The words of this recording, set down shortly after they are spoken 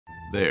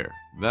There,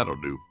 that'll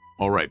do.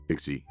 All right,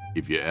 Pixie,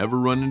 if you ever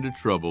run into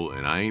trouble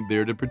and I ain't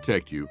there to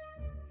protect you,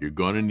 you're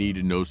gonna need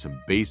to know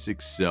some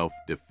basic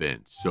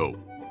self-defense. So,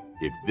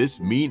 if this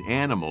mean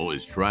animal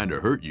is trying to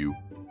hurt you,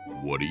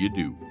 what do you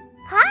do?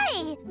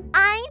 Hi,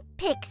 I'm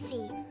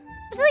Pixie.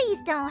 Please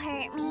don't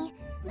hurt me.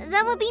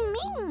 That would be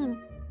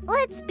mean.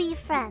 Let's be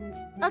friends,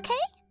 okay?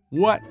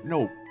 What?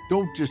 No,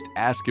 don't just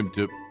ask him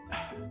to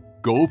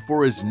go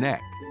for his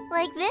neck.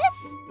 Like this?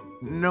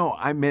 No,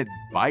 I meant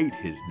bite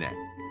his neck.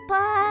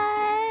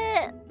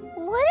 But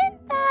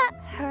wouldn't that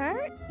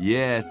hurt?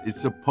 Yes,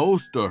 it's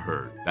supposed to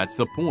hurt. That's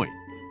the point.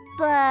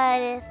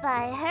 But if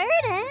I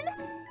hurt him,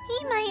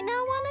 he might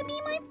not want to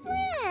be my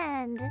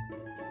friend.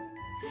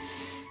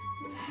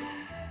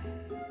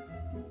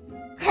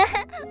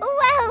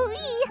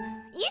 Wowee!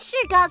 You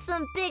sure got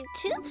some big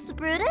tooths,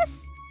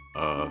 Brutus.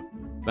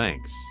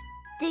 Thanks.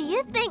 Do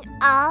you think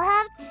I'll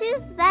have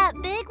teeth that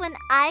big when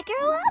I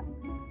grow up?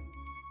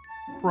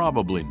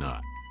 Probably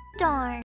not. Darn.